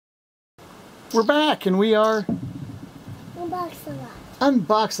We're back and we are Unboxalot.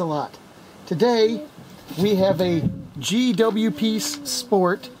 Unboxalot. Today we have a GWP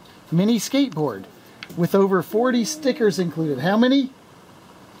Sport Mini Skateboard with over 40 stickers included. How many?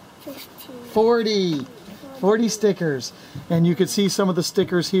 15. 40 stickers. And you can see some of the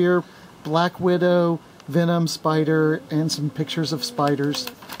stickers here. Black Widow, Venom, Spider, and some pictures of spiders.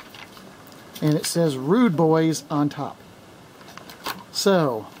 And it says Rude Boys on top.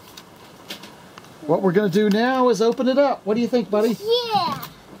 So, what we're going to do now is open it up. What do you think, buddy? Yeah.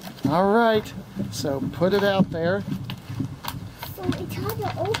 All right. So put it out there. So it's hard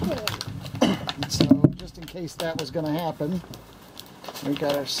to open. So just in case that was going to happen, we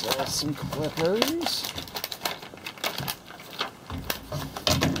got ourselves some clippers.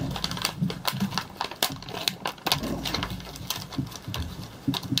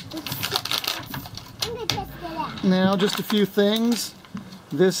 I'm going to test it out. Now, just a few things.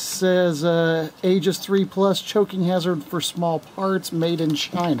 This says ages 3+ choking hazard for small parts made in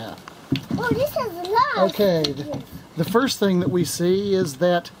China. Oh, this has a lot. Okay, the first thing that we see is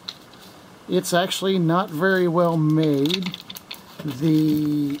that it's actually not very well made.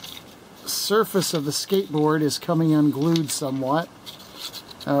 The surface of the skateboard is coming unglued somewhat.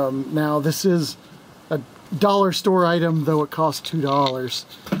 Now, this is a dollar store item, though it costs $2.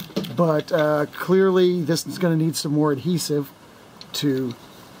 But clearly this is going to need some more adhesive to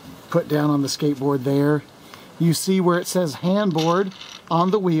put down on the skateboard there. You see where it says handboard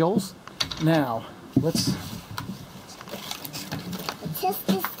on the wheels. Now, let's test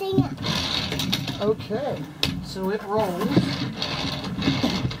this thing out. Okay, so it rolls.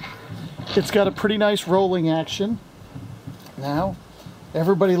 It's got a pretty nice rolling action. Now,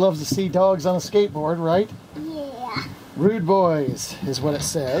 everybody loves to see dogs on a skateboard, right? Yeah. Rude Boys is what it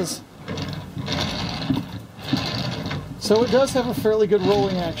says. So it does have a fairly good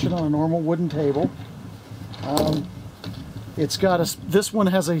rolling action on a normal wooden table. It's got this one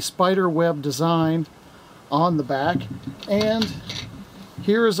has a spider web design on the back, and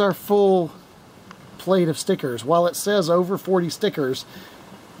here is our full plate of stickers. While it says over 40 stickers,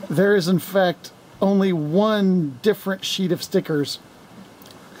 there is in fact only one different sheet of stickers,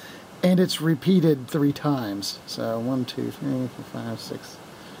 and it's repeated 3 times. So 1, 2, 3, 4, 5, 6.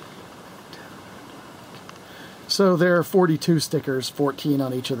 So there are 42 stickers, 14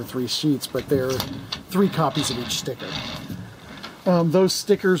 on each of the 3 sheets, but there are 3 copies of each sticker. Those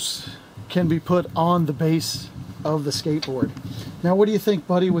stickers can be put on the base of the skateboard. Now, what do you think,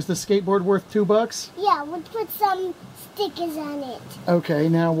 buddy? Was the skateboard worth $2? Yeah, we'll put some stickers on it. Okay,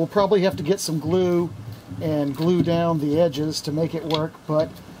 now we'll probably have to get some glue and glue down the edges to make it work, but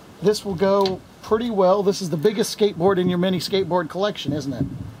this will go pretty well. This is the biggest skateboard in your mini skateboard collection, isn't it?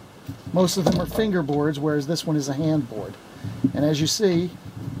 Most of them are fingerboards, whereas this one is a handboard. And as you see,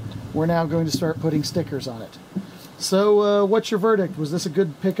 we're now going to start putting stickers on it. So, what's your verdict? Was this a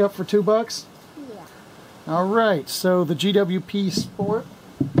good pickup for $2? Yeah. All right, so the GWP Sport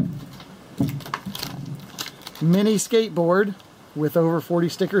Mini Skateboard with over 40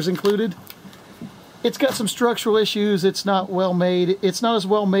 stickers included. It's got some structural issues. It's not well made. It's not as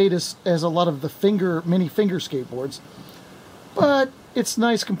well made as a lot of the mini finger skateboards, but it's a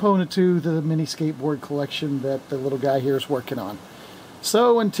nice component to the mini skateboard collection that the little guy here is working on.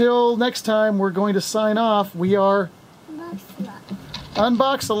 So until next time, we're going to sign off. We are Unboxalot.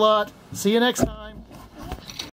 Unboxalot. See you next time.